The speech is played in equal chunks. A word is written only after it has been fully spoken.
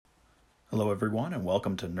Hello, everyone, and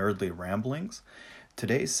welcome to Nerdly Ramblings.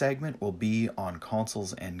 Today's segment will be on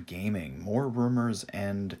consoles and gaming. More rumors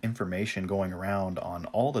and information going around on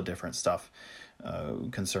all the different stuff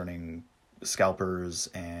concerning scalpers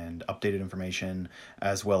and updated information,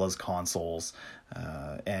 as well as consoles,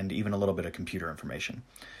 and even a little bit of computer information.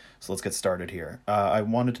 So let's get started here. I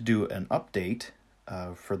wanted to do an update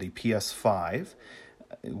for the PS5.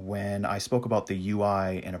 When I spoke about the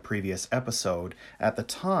UI in a previous episode, at the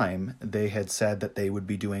time, they had said that they would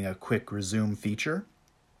be doing a quick resume feature.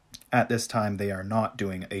 At this time, they are not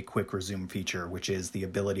doing a quick resume feature, which is the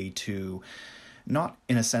ability to not,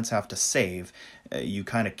 in a sense, have to save. You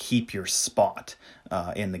kind of keep your spot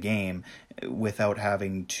in the game without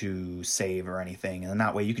having to save or anything. And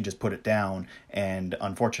that way you can just put it down. And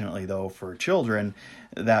unfortunately, though, for children,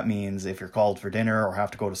 that means if you're called for dinner or have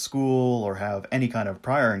to go to school or have any kind of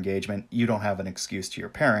prior engagement, you don't have an excuse to your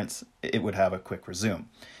parents. It would have a quick resume.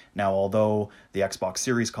 Now, although the Xbox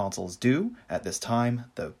Series consoles do, at this time,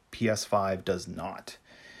 the PS5 does not.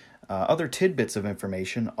 Other tidbits of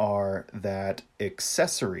information are that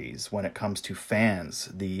accessories, when it comes to fans,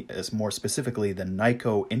 more specifically the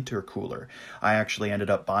Nyko intercooler. I actually ended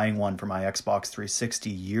up buying one for my Xbox 360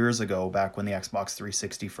 years ago, back when the Xbox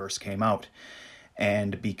 360 first came out.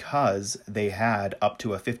 And because they had up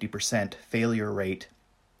to a 50% failure rate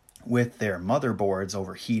with their motherboards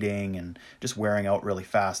overheating and just wearing out really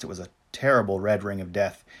fast, it was a terrible red ring of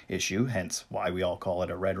death issue, hence why we all call it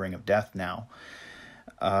a red ring of death now.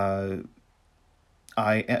 I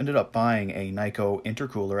ended up buying a Nyko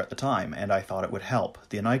intercooler at the time, and I thought it would help.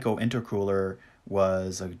 The Nyko intercooler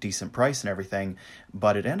was a decent price and everything,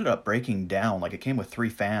 but it ended up breaking down. Like, it came with 3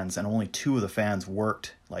 fans, and only 2 of the fans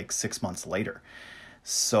worked like 6 months later.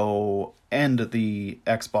 So, and the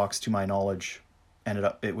Xbox, to my knowledge,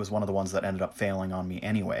 it was one of the ones that ended up failing on me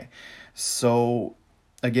anyway. So,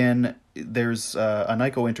 again, there's a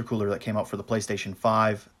Nyko intercooler that came out for the PlayStation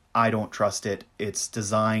 5. I don't trust it. It's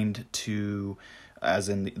designed to, as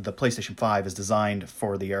in the PlayStation 5 is designed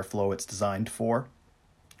for the airflow it's designed for.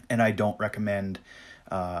 And I don't recommend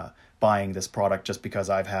buying this product just because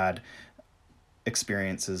I've had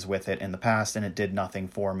experiences with it in the past and it did nothing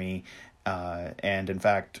for me. And in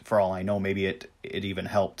fact, for all I know, maybe it even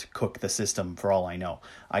helped cook the system, for all I know.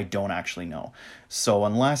 I don't actually know. So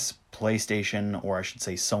unless PlayStation, or I should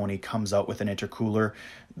say Sony, comes out with an intercooler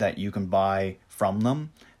that you can buy from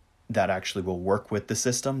them that actually will work with the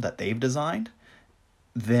system that they've designed,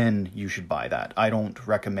 then you should buy that. I don't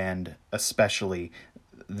recommend especially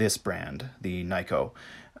this brand, the Nyko.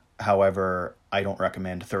 However, I don't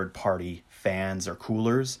recommend third-party fans or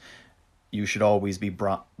coolers. You should always be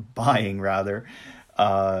buying the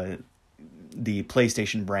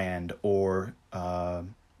PlayStation brand or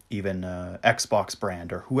even Xbox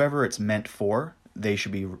brand, or whoever it's meant for. They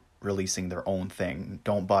should be releasing their own thing.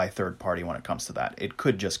 Don't buy third party when it comes to that. It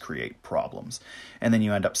could just create problems. And then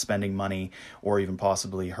you end up spending money or even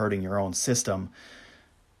possibly hurting your own system.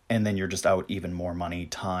 And then you're just out even more money,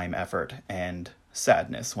 time, effort, and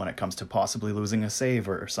sadness when it comes to possibly losing a save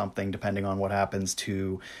or something, depending on what happens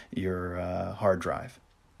to your hard drive.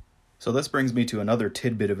 So this brings me to another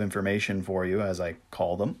tidbit of information for you, as I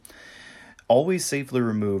call them. Always safely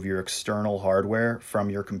remove your external hardware from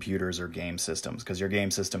your computers or game systems, because your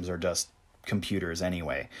game systems are just computers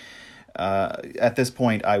anyway. At this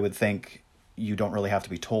point, I would think you don't really have to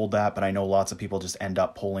be told that, but I know lots of people just end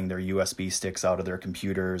up pulling their USB sticks out of their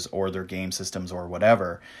computers or their game systems or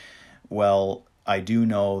whatever. Well, I do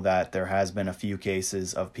know that there has been a few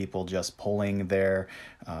cases of people just pulling their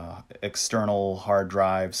external hard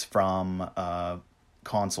drives from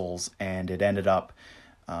consoles, and it ended up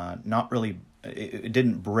it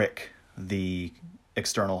didn't brick the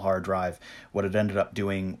external hard drive. What it ended up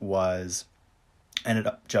doing was ended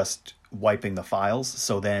up just wiping the files.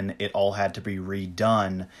 So then it all had to be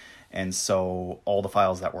redone. And so all the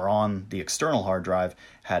files that were on the external hard drive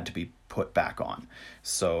had to be put back on.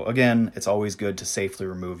 So again, it's always good to safely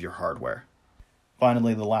remove your hardware.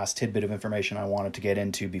 Finally, the last tidbit of information I wanted to get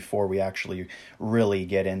into before we actually really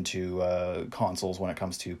get into consoles when it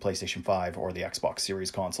comes to PlayStation 5 or the Xbox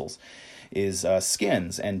Series consoles is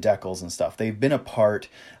skins and decals and stuff. They've been a part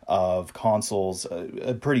of consoles,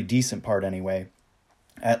 a pretty decent part anyway,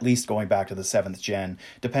 at least going back to the 7th gen,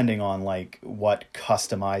 depending on like what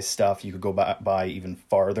customized stuff you could go by even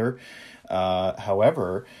farther.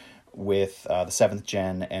 However, with the 7th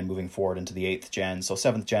gen and moving forward into the 8th gen. So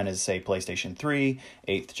 7th gen is, say, PlayStation 3,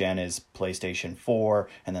 8th gen is PlayStation 4,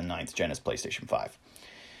 and then 9th gen is PlayStation 5.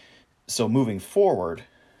 So moving forward,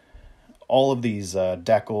 all of these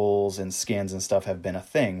decals and skins and stuff have been a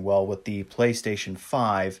thing. Well, with the PlayStation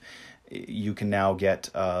 5, you can now get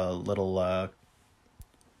little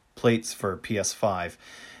plates for PS5,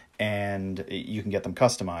 and you can get them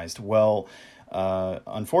customized. Well,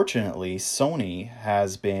 unfortunately, Sony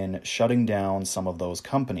has been shutting down some of those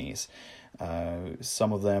companies.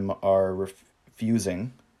 Some of them are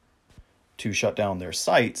refusing to shut down their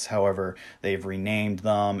sites. However, they've renamed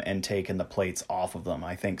them and taken the plates off of them.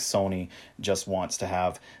 I think Sony just wants to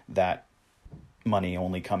have that money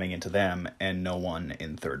only coming into them and no one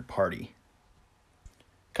in third party.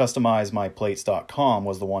 CustomizeMyPlates.com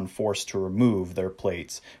was the one forced to remove their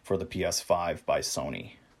plates for the PS5 by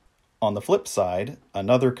Sony. On the flip side,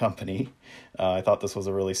 another company, I thought this was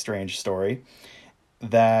a really strange story,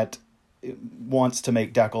 that wants to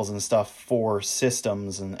make decals and stuff for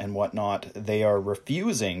systems and whatnot. They are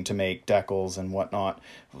refusing to make decals and whatnot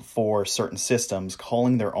for certain systems,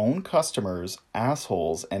 calling their own customers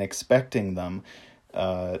assholes and expecting them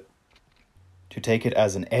to take it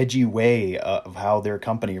as an edgy way of how their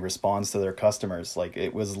company responds to their customers. Like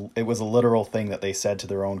it was a literal thing that they said to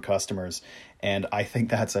their own customers, and I think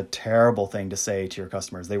that's a terrible thing to say to your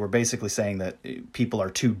customers. They were basically saying that people are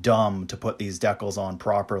too dumb to put these decals on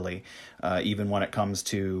properly, even when it comes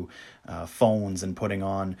to phones and putting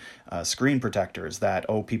on screen protectors, that,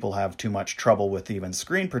 people have too much trouble with even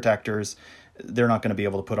screen protectors. They're not going to be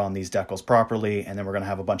able to put on these decals properly, and then we're going to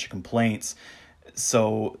have a bunch of complaints.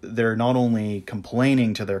 So they're not only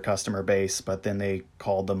complaining to their customer base, but then they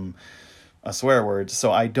called them a swear word.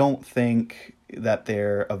 So I don't think that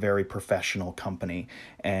they're a very professional company.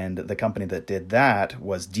 And the company that did that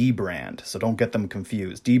was Dbrand. So don't get them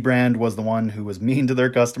confused. Dbrand was the one who was mean to their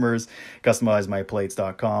customers.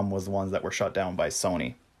 CustomizeMyPlates.com was the ones that were shut down by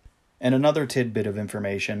Sony. And another tidbit of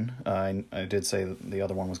information, I did say the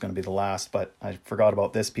other one was going to be the last, but I forgot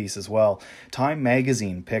about this piece as well. Time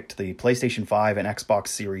Magazine picked the PlayStation 5 and Xbox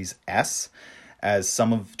Series S as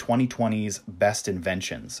some of 2020's best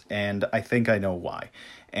inventions, and I think I know why.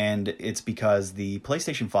 And it's because the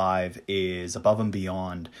PlayStation 5 is above and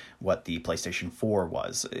beyond what the PlayStation 4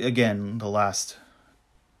 was. Again, the last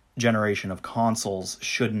generation of consoles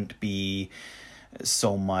shouldn't be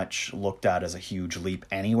so much looked at as a huge leap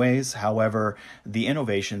anyways. However, the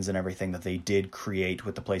innovations and everything that they did create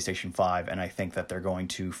with the PlayStation 5, and I think that they're going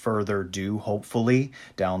to further do, hopefully,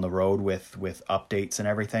 down the road with updates and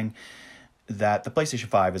everything, that the PlayStation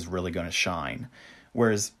 5 is really going to shine.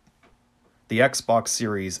 Whereas the Xbox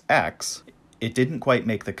Series X, it didn't quite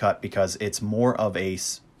make the cut because it's more of a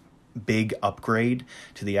big upgrade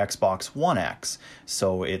to the Xbox One X.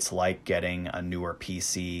 So it's like getting a newer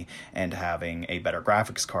PC and having a better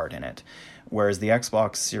graphics card in it. Whereas the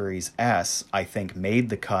Xbox Series S, I think, made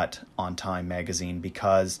the cut on Time Magazine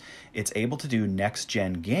because it's able to do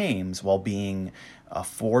next-gen games while being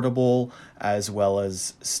affordable as well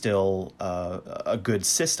as still a good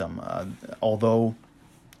system. Although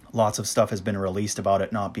lots of stuff has been released about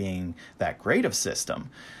it not being that great of a system.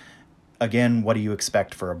 Again, what do you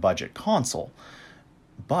expect for a budget console?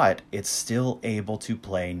 But it's still able to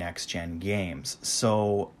play next-gen games.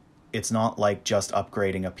 So it's not like just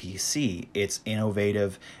upgrading a PC. It's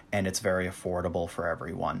innovative and it's very affordable for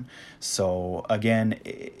everyone. So again,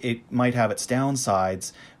 it might have its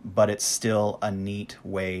downsides, but it's still a neat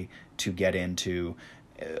way to get into,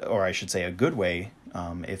 or I should say a good way,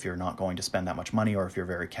 if you're not going to spend that much money or if you're a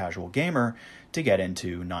very casual gamer, to get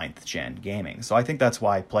into 9th gen gaming. So I think that's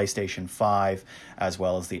why PlayStation 5 as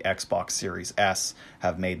well as the Xbox Series S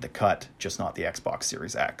have made the cut, just not the Xbox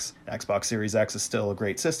Series X. Xbox Series X is still a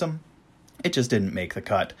great system. It just didn't make the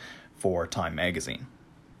cut for Time Magazine.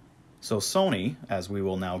 So Sony, as we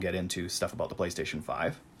will now get into stuff about the PlayStation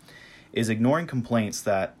 5, is ignoring complaints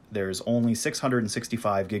that there's only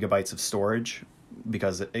 665 gigabytes of storage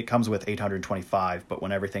because it comes with 825, but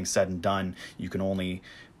when everything's said and done, you can only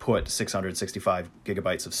put 665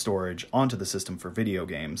 gigabytes of storage onto the system for video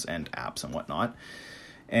games and apps and whatnot.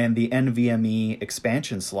 And the NVMe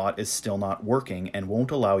expansion slot is still not working and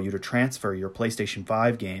won't allow you to transfer your PlayStation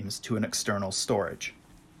 5 games to an external storage.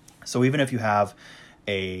 So even if you have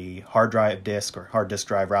a hard disk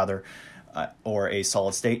drive rather, or a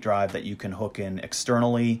solid state drive that you can hook in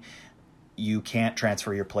externally, you can't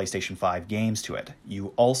transfer your PlayStation 5 games to it.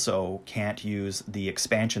 You also can't use the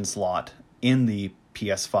expansion slot in the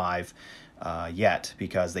PS5 yet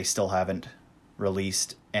because they still haven't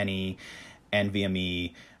released any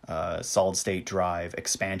NVMe solid state drive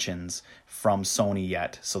expansions from Sony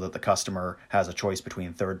yet, so that the customer has a choice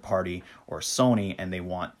between third party or Sony, and they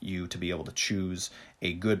want you to be able to choose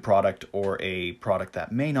a good product or a product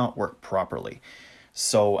that may not work properly.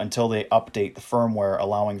 So until they update the firmware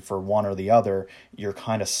allowing for one or the other, you're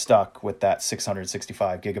kind of stuck with that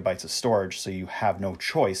 665 gigabytes of storage, so you have no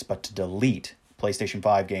choice but to delete PlayStation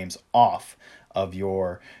 5 games off of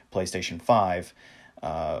your PlayStation 5,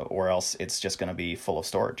 or else it's just going to be full of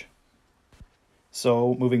storage.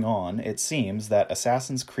 So, moving on, it seems that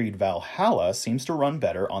Assassin's Creed Valhalla seems to run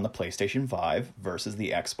better on the PlayStation 5 versus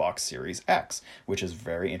the Xbox Series X, which is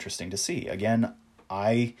very interesting to see. Again,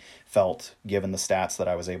 I felt, given the stats that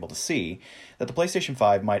I was able to see, that the PlayStation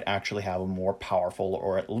 5 might actually have a more powerful,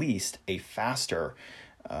 or at least a faster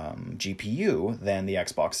GPU than the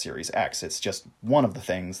Xbox Series X. It's just one of the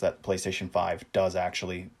things that PlayStation 5 does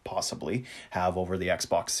actually possibly have over the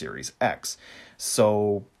Xbox Series X.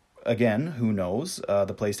 So, again, who knows?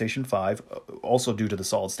 The PlayStation 5, also due to the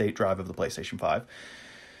solid-state drive of the PlayStation 5,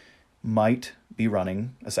 might be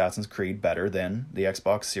running Assassin's Creed better than the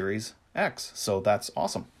Xbox Series X. So that's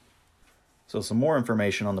awesome. So some more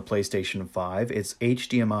information on the PlayStation 5. Its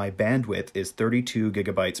HDMI bandwidth is 32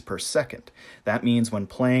 gigabytes per second. That means when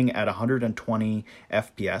playing at 120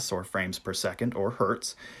 FPS, or frames per second, or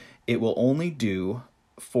hertz, it will only do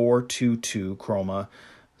 422 chroma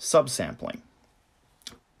subsampling,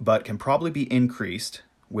 but can probably be increased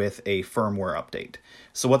with a firmware update.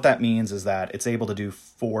 So what that means is that it's able to do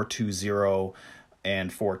 420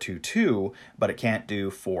 and 422, but it can't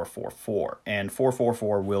do 444. And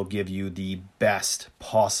 444 will give you the best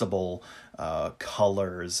possible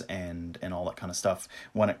colors and all that kind of stuff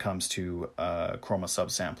when it comes to chroma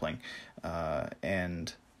subsampling.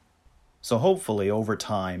 And so hopefully over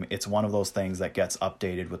time, it's one of those things that gets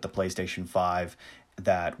updated with the PlayStation 5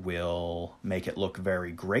 that will make it look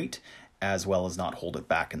very great, as well as not hold it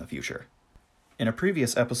back in the future. In a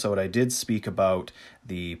previous episode, I did speak about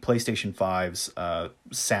the PlayStation 5's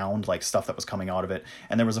sound, like stuff that was coming out of it,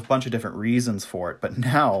 and there was a bunch of different reasons for it, but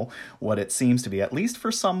now what it seems to be, at least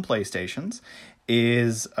for some PlayStations,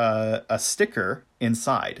 is a sticker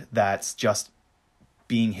inside that's just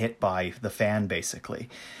being hit by the fan, basically.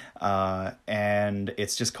 And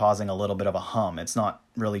it's just causing a little bit of a hum. It's not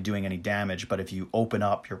really doing any damage, but if you open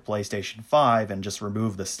up your PlayStation 5 and just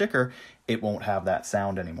remove the sticker, it won't have that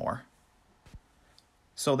sound anymore.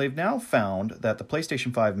 So they've now found that the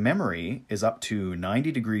PlayStation 5 memory is up to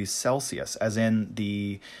 90 degrees Celsius, as in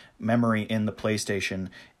the memory in the PlayStation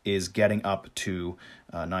is getting up to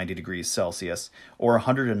 90 degrees Celsius, or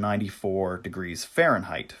 194 degrees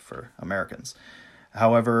Fahrenheit for Americans.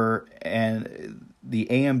 However, and the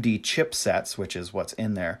AMD chipsets, which is what's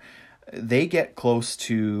in there, they get close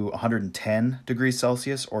to 110 degrees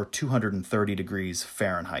Celsius or 230 degrees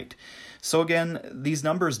Fahrenheit. So again, these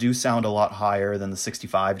numbers do sound a lot higher than the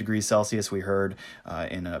 65 degrees Celsius we heard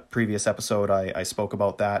in a previous episode. I spoke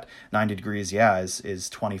about that. 90 degrees, is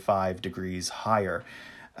 25 degrees higher.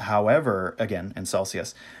 However, again, in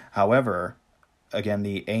Celsius. However, again,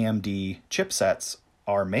 the AMD chipsets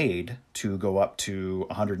are made to go up to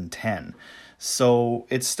 110. So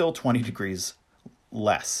it's still 20 degrees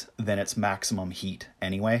less than its maximum heat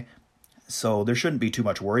anyway. So there shouldn't be too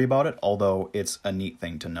much worry about it, although it's a neat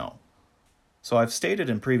thing to know. So I've stated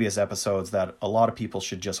in previous episodes that a lot of people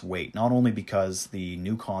should just wait, not only because the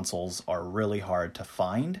new consoles are really hard to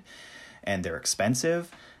find and they're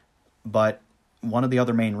expensive, but one of the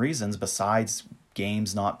other main reasons, besides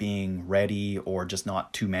games not being ready or just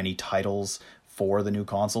not too many titles for the new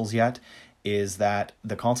consoles yet, is that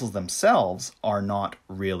the consoles themselves are not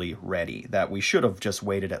really ready, that we should have just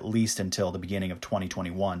waited at least until the beginning of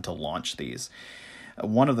 2021 to launch these.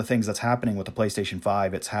 One of the things that's happening with the PlayStation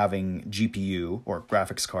 5, it's having GPU, or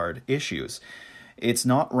graphics card, issues. It's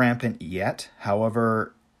not rampant yet,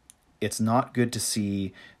 however, it's not good to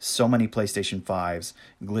see so many PlayStation 5s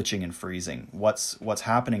glitching and freezing. What's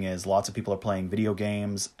happening is lots of people are playing video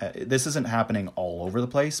games. This isn't happening all over the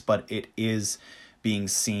place, but it is being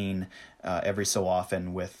seen every so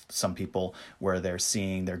often with some people where they're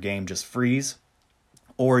seeing their game just freeze,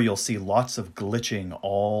 or you'll see lots of glitching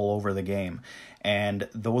all over the game. And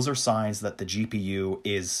those are signs that the GPU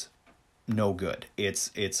is no good.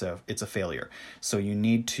 It's a failure. So you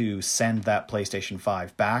need to send that PlayStation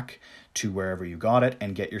 5 back to wherever you got it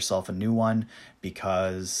and get yourself a new one,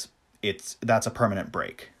 because that's a permanent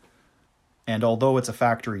break. And although it's a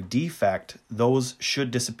factory defect, those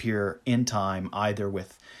should disappear in time, either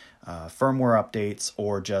with firmware updates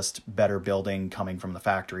or just better building coming from the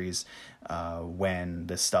factories when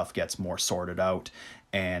this stuff gets more sorted out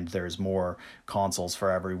and there's more consoles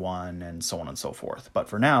for everyone and so on and so forth. But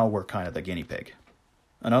for now, we're kind of the guinea pig.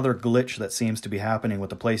 Another glitch that seems to be happening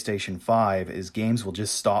with the PlayStation 5 is games will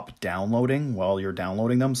just stop downloading while you're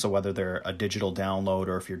downloading them. So whether they're a digital download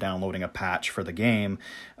or if you're downloading a patch for the game,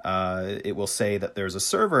 it will say that there's a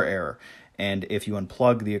server error. And if you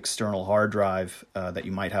unplug the external hard drive that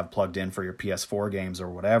you might have plugged in for your PS4 games or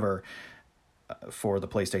whatever for the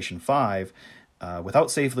PlayStation 5,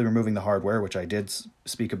 without safely removing the hardware, which I did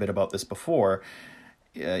speak a bit about this before,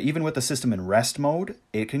 even with the system in rest mode,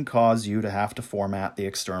 it can cause you to have to format the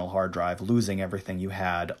external hard drive, losing everything you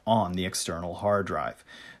had on the external hard drive.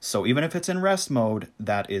 So even if it's in rest mode,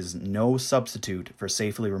 that is no substitute for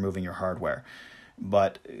safely removing your hardware.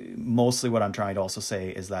 But mostly what I'm trying to also say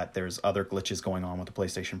is that there's other glitches going on with the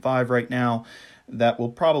PlayStation 5 right now that will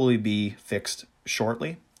probably be fixed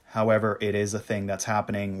shortly. However, it is a thing that's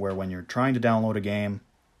happening where when you're trying to download a game,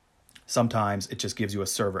 sometimes it just gives you a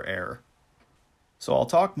server error. So I'll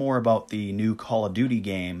talk more about the new Call of Duty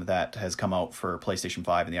game that has come out for PlayStation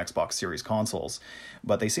 5 and the Xbox Series consoles,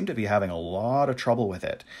 but they seem to be having a lot of trouble with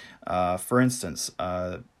it. For instance,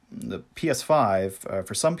 the PS5,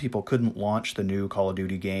 for some people, couldn't launch the new Call of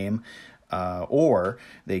Duty game, or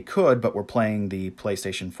they could, but were playing the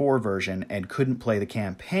PlayStation 4 version and couldn't play the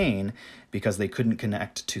campaign because they couldn't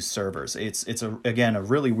connect to servers. It's again, a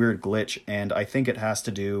really weird glitch, and I think it has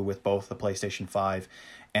to do with both the PlayStation 5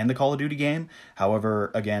 and the Call of Duty game. However,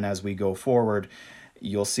 again, as we go forward,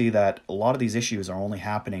 you'll see that a lot of these issues are only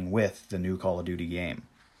happening with the new Call of Duty game.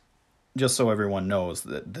 Just so everyone knows,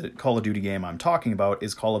 the Call of Duty game I'm talking about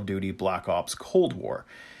is Call of Duty Black Ops Cold War.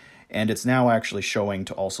 And it's now actually showing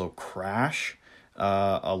to also crash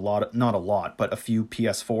not a lot, but a few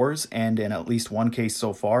PS4s, and in at least one case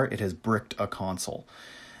so far, it has bricked a console.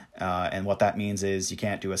 And what that means is you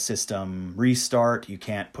can't do a system restart, you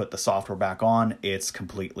can't put the software back on, it's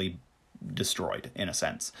completely destroyed in a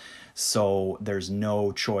sense. So there's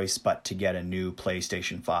no choice but to get a new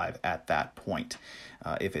PlayStation 5 at that point,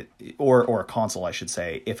 or a console, I should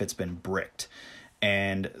say, if it's been bricked.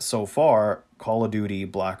 And so far, Call of Duty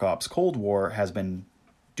Black Ops Cold War has been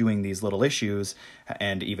doing these little issues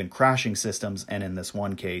and even crashing systems, and in this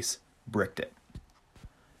one case, bricked it.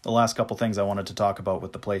 The last couple things I wanted to talk about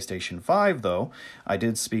with the PlayStation 5, though, I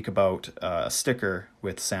did speak about a sticker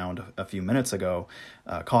with sound a few minutes ago,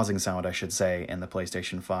 causing sound, I should say, in the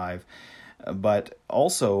PlayStation 5. But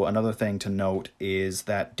also, another thing to note is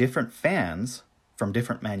that different fans from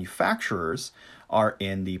different manufacturers are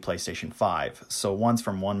in the PlayStation 5. So one's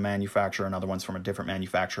from one manufacturer, another one's from a different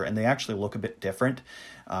manufacturer, and they actually look a bit different.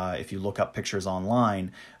 If you look up pictures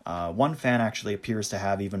online, one fan actually appears to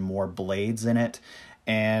have even more blades in it,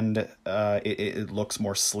 and it looks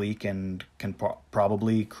more sleek and can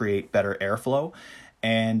probably create better airflow.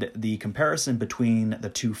 And the comparison between the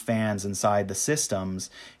two fans inside the systems,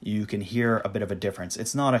 you can hear a bit of a difference.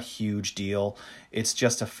 It's not a huge deal. It's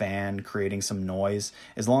just a fan creating some noise.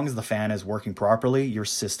 As long as the fan is working properly, your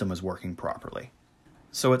system is working properly.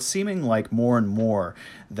 So it's seeming like more and more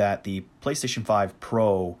that the PlayStation 5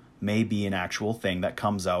 Pro may be an actual thing that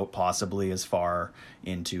comes out possibly as far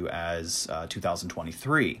into as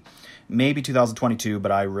 2023. Maybe 2022,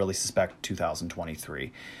 but I really suspect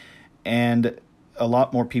 2023. And a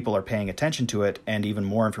lot more people are paying attention to it, and even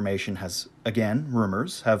more information has, again,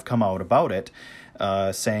 rumors have come out about it,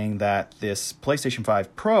 saying that this PlayStation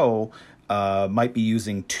 5 Pro might be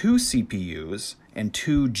using 2 CPUs and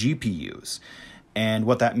 2 GPUs. And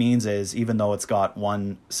what that means is, even though it's got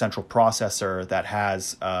one central processor that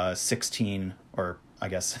has 16, or I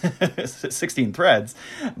guess 16 threads,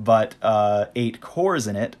 but 8 cores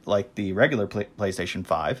in it, like the regular PlayStation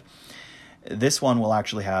 5, this one will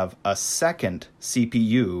actually have a second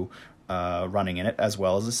CPU running in it, as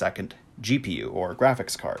well as a second GPU, or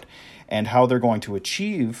graphics card. And how they're going to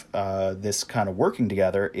achieve this kind of working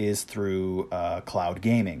together is through cloud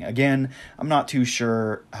gaming. Again, I'm not too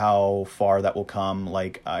sure how far that will come.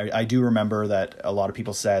 Like, I do remember that a lot of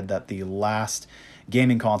people said that the last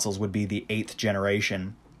gaming consoles would be the 8th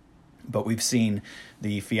generation, but we've seen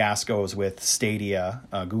the fiascos with Stadia,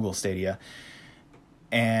 Google Stadia,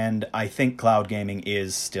 and I think cloud gaming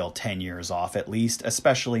is still 10 years off at least,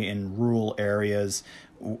 especially in rural areas,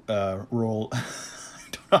 I don't know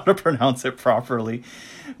how to pronounce it properly,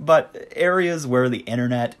 but areas where the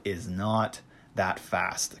internet is not that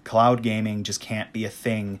fast. Cloud gaming just can't be a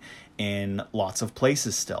thing in lots of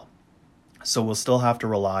places still. So we'll still have to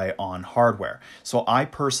rely on hardware. So I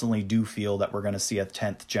personally do feel that we're going to see a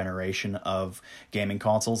 10th generation of gaming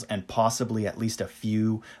consoles, and possibly at least a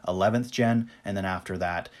few 11th gen, and then after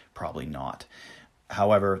that, probably not.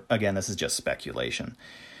 However, again, this is just speculation.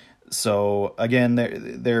 So again,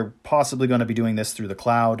 they're possibly going to be doing this through the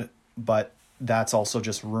cloud, but that's also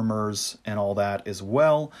just rumors and all that as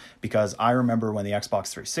well, because I remember when the Xbox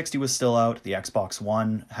 360 was still out, the Xbox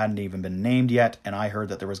One hadn't even been named yet, and I heard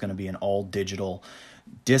that there was going to be an all-digital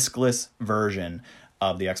discless version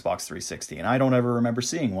of the Xbox 360, and I don't ever remember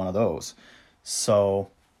seeing one of those. So,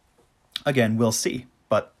 again, we'll see.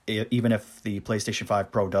 But even if the PlayStation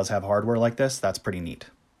 5 Pro does have hardware like this, that's pretty neat.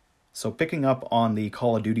 So picking up on the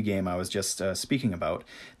Call of Duty game I was just speaking about,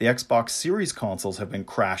 the Xbox Series consoles have been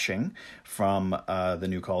crashing from the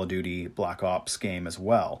new Call of Duty Black Ops game as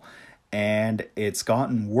well. And it's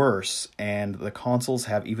gotten worse, and the consoles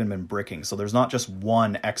have even been bricking. So there's not just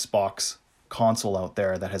one Xbox console out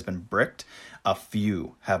there that has been bricked, a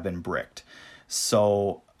few have been bricked.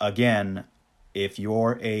 So again, if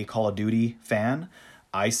you're a Call of Duty fan,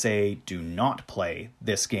 I say do not play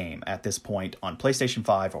this game at this point on PlayStation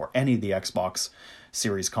 5 or any of the Xbox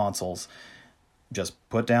Series consoles. Just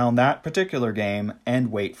put down that particular game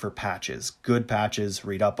and wait for patches. Good patches,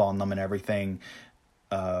 read up on them and everything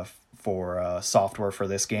for software for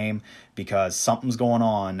this game, because something's going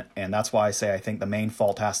on, and that's why I say I think the main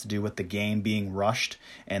fault has to do with the game being rushed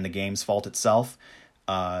and the game's fault itself,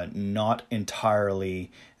 not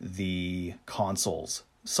entirely the console's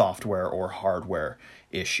software or hardware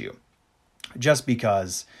issue. Just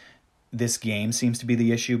because this game seems to be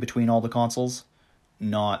the issue between all the consoles,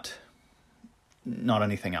 not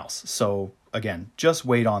anything else. So again, just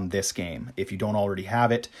wait on this game if you don't already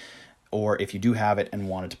have it, or if you do have it and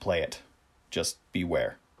wanted to play it. Just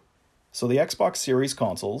beware. So the Xbox Series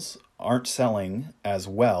consoles aren't selling as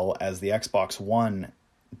well as the Xbox One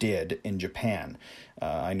did in Japan.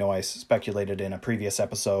 I know I speculated in a previous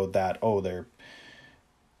episode that, their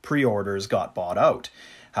pre-orders got bought out.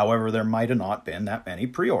 However, there might have not been that many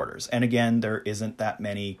pre-orders. And again, there isn't that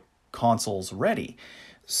many consoles ready.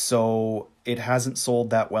 So it hasn't sold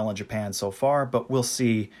that well in Japan so far, but we'll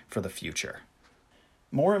see for the future.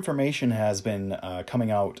 More information has been coming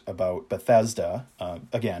out about Bethesda.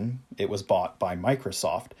 Again, it was bought by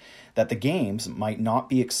Microsoft, that the games might not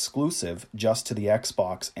be exclusive just to the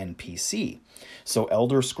Xbox and PC. So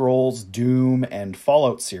Elder Scrolls, Doom, and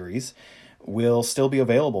Fallout series will still be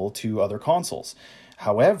available to other consoles.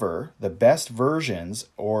 However, the best versions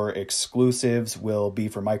or exclusives will be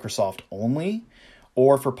for Microsoft only,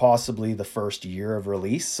 or for possibly the first year of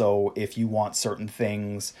release. So if you want certain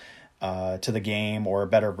things to the game, or a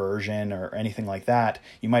better version or anything like that,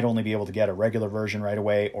 you might only be able to get a regular version right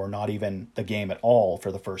away, or not even the game at all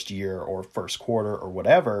for the first year or first quarter or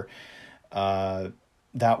whatever.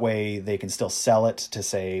 That way they can still sell it to,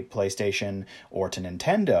 say, PlayStation or to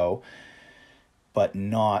Nintendo, but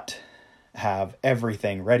not have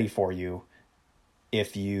everything ready for you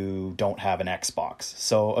if you don't have an Xbox.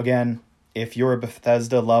 So again, if you're a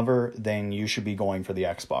Bethesda lover, then you should be going for the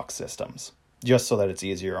Xbox systems, just so that it's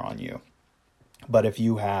easier on you. But if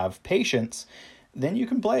you have patience, then you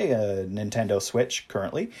can play a Nintendo Switch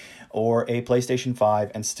currently, or a PlayStation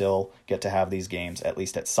 5, and still get to have these games at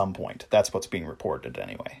least at some point. That's what's being reported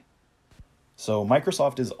anyway. So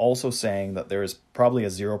Microsoft is also saying that there is probably a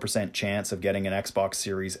 0% chance of getting an Xbox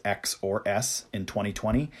Series X or S in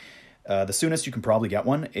 2020. The soonest you can probably get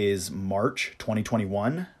one is March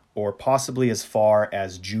 2021, or possibly as far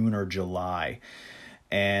as June or July.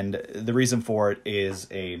 And the reason for it is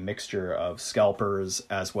a mixture of scalpers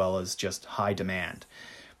as well as just high demand.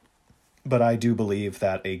 But I do believe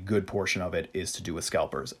that a good portion of it is to do with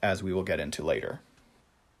scalpers, as we will get into later.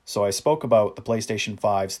 So I spoke about the PlayStation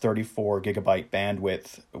 5's 34 gigabyte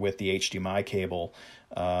bandwidth with the HDMI cable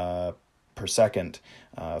per second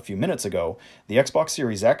a few minutes ago. The Xbox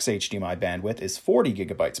Series X HDMI bandwidth is 40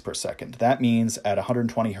 gigabytes per second. That means at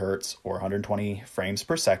 120 hertz or 120 frames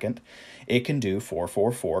per second, it can do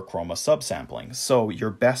 444 chroma subsampling. So your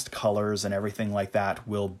best colors and everything like that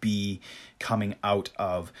will be coming out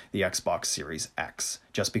of the Xbox Series X,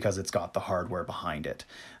 just because it's got the hardware behind it.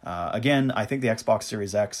 Again, I think the Xbox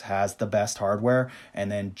Series X has the best hardware,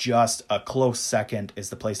 and then just a close second is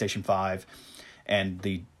the PlayStation 5 and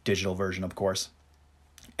the digital version, of course.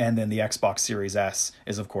 And then the Xbox Series S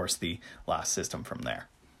is, of course, the last system from there.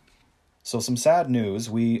 So some sad news.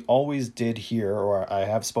 We always did hear, or I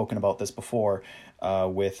have spoken about this before,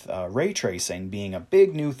 with ray tracing being a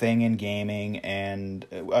big new thing in gaming, and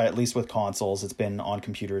at least with consoles. It's been on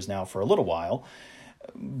computers now for a little while,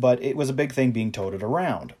 but it was a big thing being toted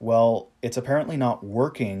around. Well, it's apparently not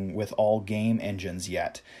working with all game engines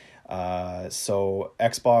yet. So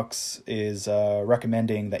Xbox is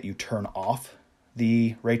recommending that you turn off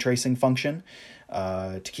the ray tracing function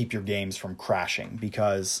to keep your games from crashing,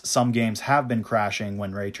 because some games have been crashing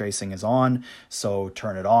when ray tracing is on. So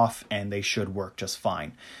turn it off and they should work just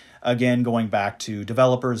fine. Again, going back to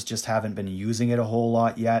developers just haven't been using it a whole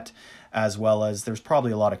lot yet, as well as there's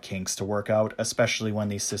probably a lot of kinks to work out, especially when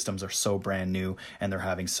these systems are so brand new and they're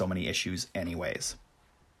having so many issues anyways.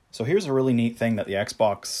 So here's a really neat thing that the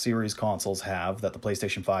Xbox Series consoles have that the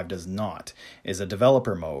PlayStation 5 does not, is a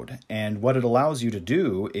developer mode. And what it allows you to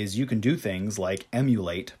do is you can do things like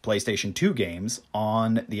emulate PlayStation 2 games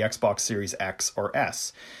on the Xbox Series X or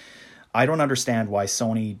S. I don't understand why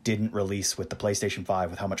Sony didn't release with the PlayStation 5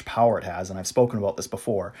 with how much power it has, and I've spoken about this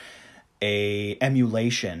before, a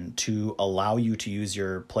emulation to allow you to use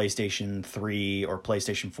your PlayStation 3 or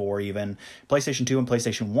PlayStation 4 even, PlayStation 2 and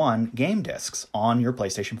PlayStation 1 game discs on your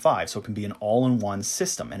PlayStation 5. So it can be an all-in-one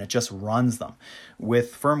system and it just runs them.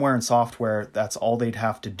 With firmware and software, that's all they'd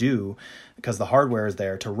have to do because the hardware is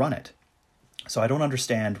there to run it. So I don't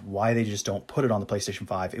understand why they just don't put it on the PlayStation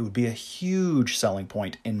 5. It would be a huge selling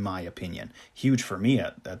point in my opinion. Huge for me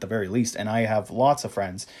at the very least. And I have lots of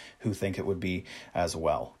friends who think it would be as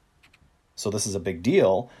well. So this is a big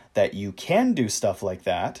deal that you can do stuff like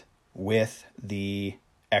that with the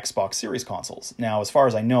Xbox Series consoles. Now, as far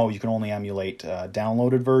as I know, you can only emulate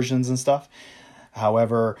downloaded versions and stuff.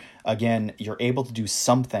 However, again, you're able to do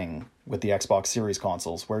something with the Xbox Series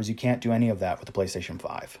consoles, whereas you can't do any of that with the PlayStation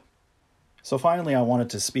 5. So finally, I wanted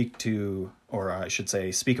to speak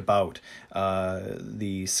about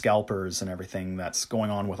the scalpers and everything that's going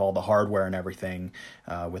on with all the hardware and everything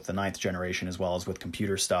with the 9th generation, as well as with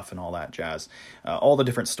computer stuff and all that jazz. All the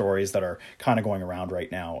different stories that are kind of going around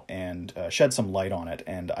right now, and shed some light on it.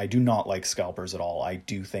 And I do not like scalpers at all. I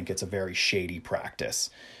do think it's a very shady practice.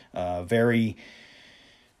 Very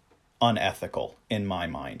unethical in my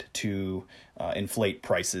mind to inflate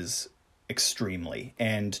prices extremely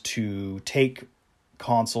and to take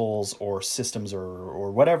consoles or systems or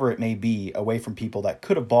whatever it may be away from people that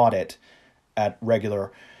could have bought it at regular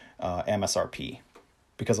MSRP.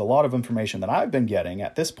 Because a lot of information that I've been getting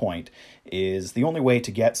at this point is the only way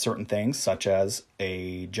to get certain things, such as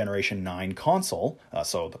a Generation 9 console,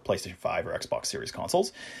 so the PlayStation 5 or Xbox Series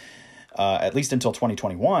consoles, at least until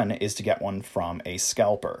 2021, is to get one from a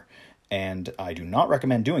scalper. And I do not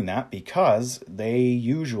recommend doing that because they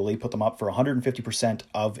usually put them up for 150%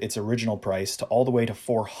 of its original price to all the way to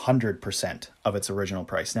 400% of its original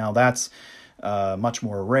price. Now, that's much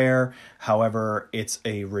more rare. However, it's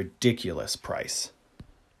a ridiculous price.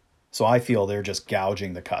 So I feel they're just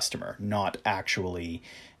gouging the customer, not actually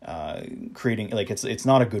creating, like, it's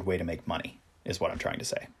not a good way to make money, is what I'm trying to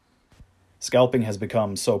say. Scalping has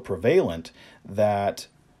become so prevalent that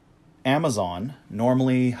Amazon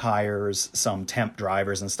normally hires some temp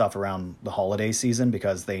drivers and stuff around the holiday season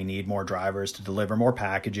because they need more drivers to deliver more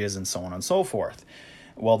packages and so on and so forth.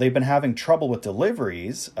 Well, they've been having trouble with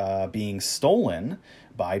deliveries being stolen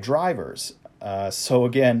by drivers. So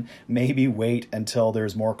again, maybe wait until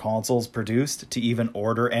there's more consoles produced to even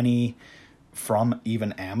order any from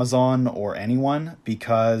even Amazon or anyone,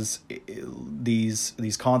 because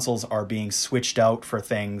these consoles are being switched out for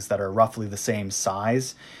things that are roughly the same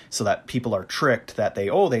size, so that people are tricked that they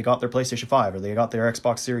got their PlayStation 5 or they got their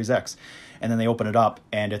Xbox Series X, and then they open it up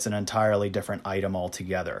and it's an entirely different item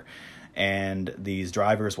altogether, and these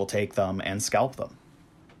drivers will take them and scalp them.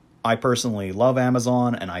 I personally love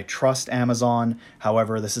Amazon and I trust Amazon.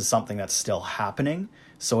 However, this is something that's still happening.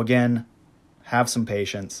 So again, have some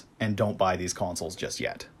patience and don't buy these consoles just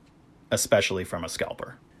yet, especially from a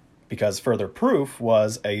scalper. Because further proof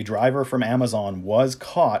was a driver from Amazon was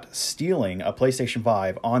caught stealing a PlayStation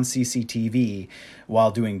 5 on CCTV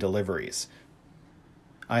while doing deliveries.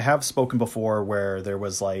 I have spoken before where there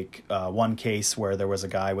was one case where there was a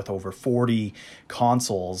guy with over 40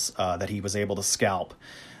 consoles that he was able to scalp.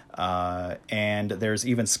 And there's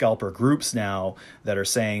even scalper groups now that are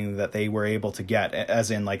saying that they were able to get,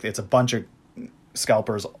 as in it's a bunch of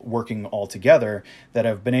scalpers working all together that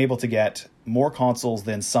have been able to get more consoles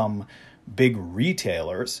than some big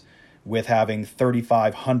retailers, with having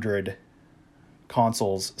 3,500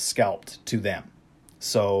 consoles scalped to them.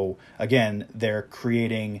 So again, they're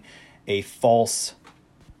creating a false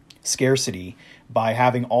scarcity by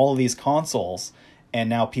having all of these consoles, and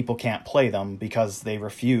now people can't play them because they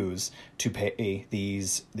refuse to pay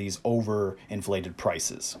these overinflated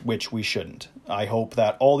prices, which we shouldn't. I hope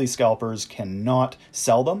that all these scalpers cannot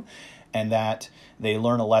sell them, and that they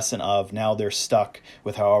learn a lesson of now they're stuck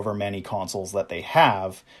with however many consoles that they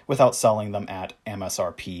have without selling them at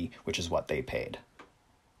MSRP, which is what they paid.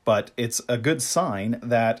 But it's a good sign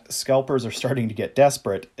that scalpers are starting to get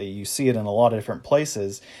desperate. You see it in a lot of different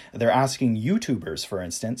places. They're asking YouTubers, for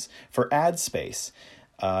instance, for ad space.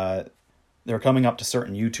 They're coming up to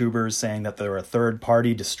certain YouTubers saying that they're a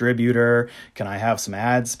third-party distributor. Can I have some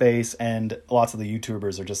ad space? And lots of the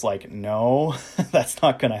YouTubers are just like, no, that's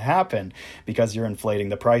not going to happen because you're inflating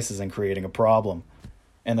the prices and creating a problem.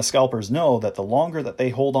 And the scalpers know that the longer that they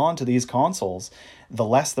hold on to these consoles, the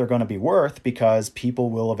less they're going to be worth because people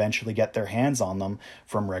will eventually get their hands on them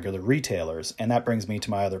from regular retailers. And that brings me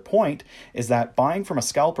to my other point, is that buying from a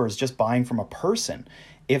scalper is just buying from a person.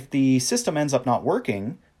 If the system ends up not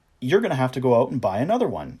working, you're going to have to go out and buy another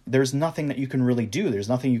one. There's nothing that you can really do. There's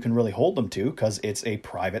nothing you can really hold them to because it's a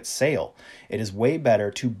private sale. It is way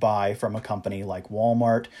better to buy from a company like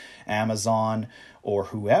Walmart, Amazon, or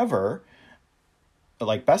whoever,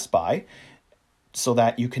 like Best Buy, so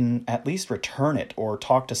that you can at least return it or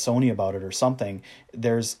talk to Sony about it or something.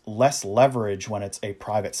 There's less leverage when it's a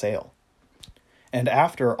private sale. And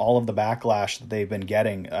after all of the backlash that they've been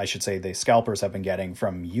getting, I should say the scalpers have been getting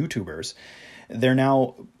from YouTubers, they're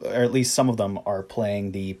now, or at least some of them, are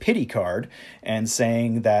playing the pity card and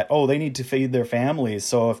saying that, oh, they need to feed their families.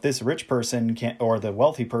 So if this rich person can, or the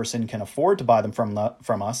wealthy person can afford to buy them from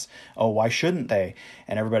us, oh, why shouldn't they?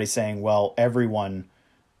 And everybody's saying, well, everyone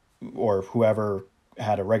or whoever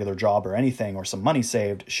had a regular job or anything or some money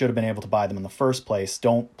saved should have been able to buy them in the first place.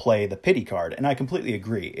 Don't play the pity card. And I completely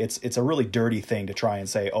agree. It's a really dirty thing to try and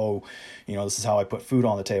say, oh, this is how I put food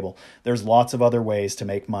on the table. There's lots of other ways to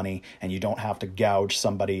make money, and you don't have to gouge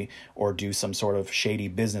somebody or do some sort of shady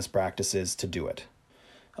business practices to do it.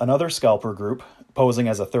 Another scalper group, posing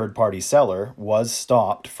as a third-party seller, was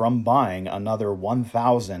stopped from buying another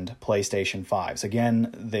 1,000 PlayStation 5s.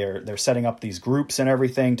 Again, they're setting up these groups and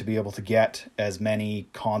everything to be able to get as many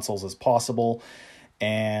consoles as possible,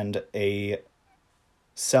 and a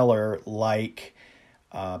seller like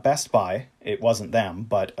Best Buy, it wasn't them,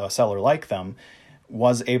 but a seller like them,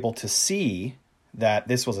 was able to see that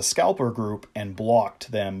this was a scalper group and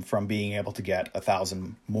blocked them from being able to get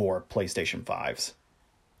 1,000 more PlayStation 5s.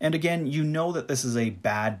 And again, you know that this is a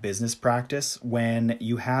bad business practice when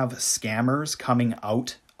you have scammers coming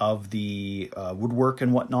out of the woodwork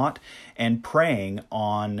and whatnot and preying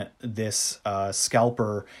on this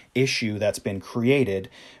scalper issue that's been created,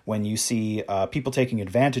 when you see people taking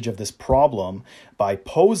advantage of this problem by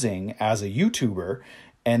posing as a YouTuber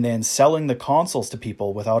and then selling the consoles to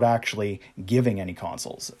people without actually giving any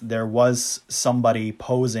consoles. There was somebody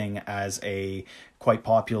posing as a quite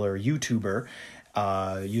popular YouTuber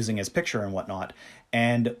using his picture and whatnot.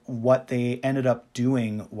 And what they ended up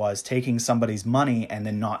doing was taking somebody's money and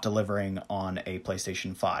then not delivering on a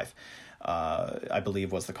PlayStation 5, I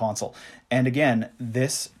believe was the console. And again,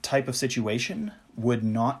 this type of situation would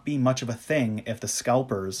not be much of a thing if the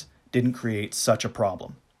scalpers didn't create such a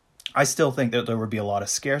problem. I still think that there would be a lot of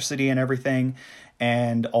scarcity and everything.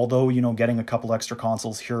 And although, getting a couple extra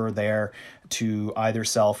consoles here or there to either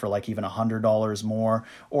sell for like even $100 more,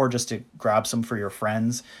 or just to grab some for your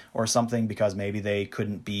friends or something because maybe they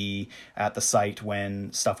couldn't be at the site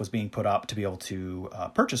when stuff was being put up to be able to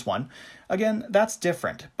purchase one. Again, that's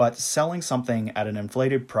different, but selling something at an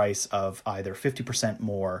inflated price of either 50%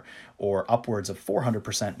 more or upwards of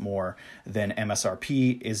 400% more than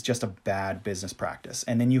MSRP is just a bad business practice.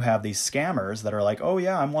 And then you have these scammers that are like, oh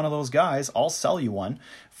yeah, I'm one of those guys, I'll sell you one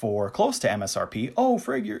for close to MSRP. Oh,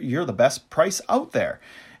 frig, you're the best price out there.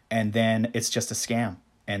 And then it's just a scam.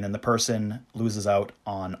 And then the person loses out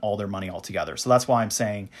on all their money altogether. So that's why I'm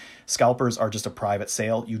saying scalpers are just a private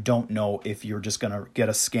sale. You don't know if you're just going to get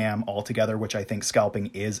a scam altogether, which I think scalping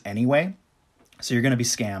is anyway. So you're going to be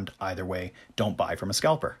scammed either way. Don't buy from a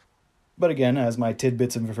scalper. But again, as my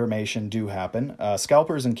tidbits of information do happen,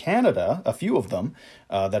 scalpers in Canada, a few of them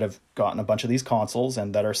that have gotten a bunch of these consoles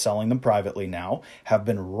and that are selling them privately now, have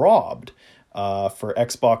been robbed for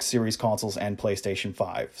Xbox Series consoles and PlayStation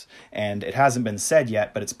 5s. And it hasn't been said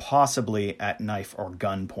yet, but it's possibly at knife or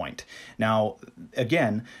gun point. Now,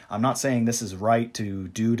 again, I'm not saying this is right to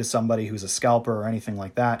do to somebody who's a scalper or anything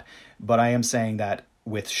like that, but I am saying that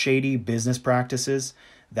with shady business practices,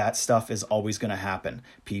 that stuff is always going to happen.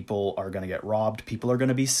 People are going to get robbed. People are going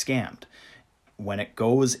to be scammed. When it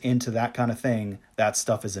goes into that kind of thing, that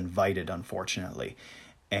stuff is invited, unfortunately.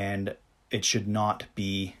 And it should not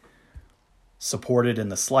be supported in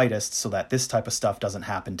the slightest so that this type of stuff doesn't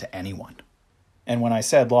happen to anyone. And when I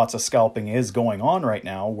said lots of scalping is going on right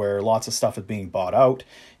now, where lots of stuff is being bought out,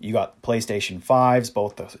 you got PlayStation 5s,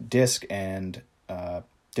 both the disc and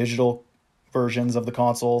digital versions of the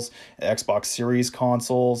consoles, Xbox Series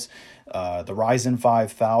consoles, the Ryzen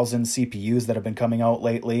 5000 CPUs that have been coming out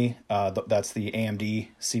lately. That's the AMD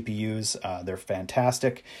CPUs. They're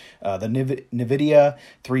fantastic. The NVIDIA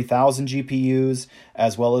 3000 GPUs,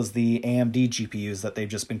 as well as the AMD GPUs that they've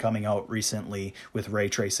just been coming out recently with ray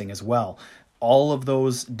tracing as well. All of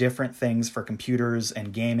those different things for computers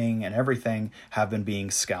and gaming and everything have been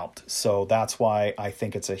being scalped. So that's why I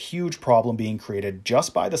think it's a huge problem being created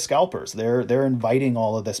just by the scalpers. They're inviting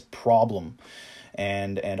all of this problem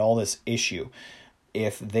and all this issue.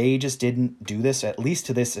 If they just didn't do this, at least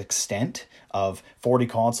to this extent of 40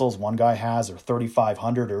 consoles one guy has, or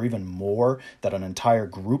 3,500 or even more that an entire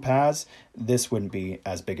group has, this wouldn't be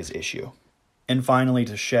as big an issue. And finally,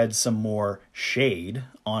 to shed some more shade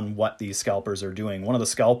on what these scalpers are doing, one of the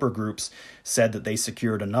scalper groups said that they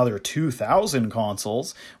secured another 2,000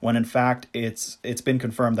 consoles, when in fact it's been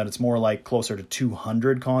confirmed that it's more like closer to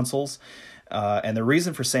 200 consoles. And the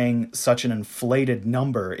reason for saying such an inflated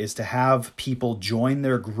number is to have people join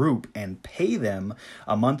their group and pay them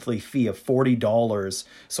a monthly fee of $40.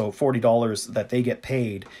 So $40 that they get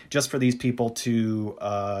paid just for these people to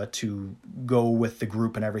go with the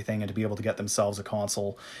group and everything, and to be able to get themselves a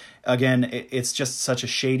console. Again, it's just such a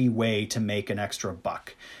shady way to make an extra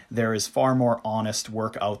buck. There is far more honest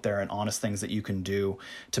work out there and honest things that you can do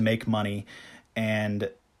to make money. And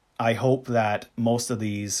I hope that most of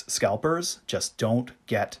these scalpers just don't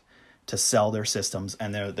get to sell their systems,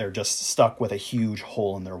 and they're just stuck with a huge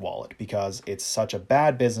hole in their wallet, because it's such a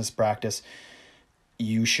bad business practice.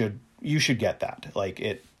 You should get that. Like,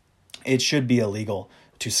 it should be illegal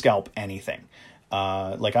to scalp anything.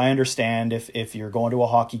 Like, I understand if you're going to a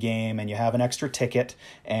hockey game and you have an extra ticket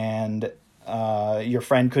and your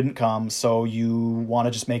friend couldn't come, so you want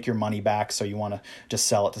to just make your money back, so you want to just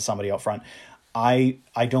sell it to somebody out front. I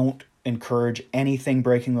don't encourage anything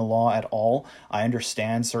breaking the law at all. I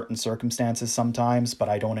understand certain circumstances sometimes, but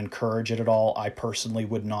I don't encourage it at all. I personally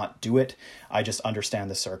would not do it. I just understand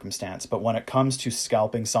the circumstance. But when it comes to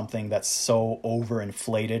scalping something that's so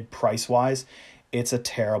overinflated price-wise, it's a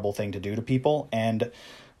terrible thing to do to people. And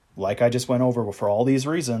like I just went over, for all these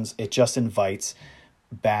reasons, it just invites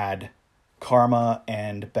bad karma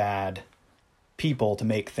and bad people to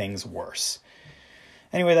make things worse.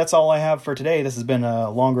 Anyway, that's all I have for today. This has been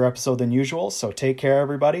a longer episode than usual, so take care,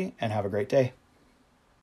 everybody, and have a great day.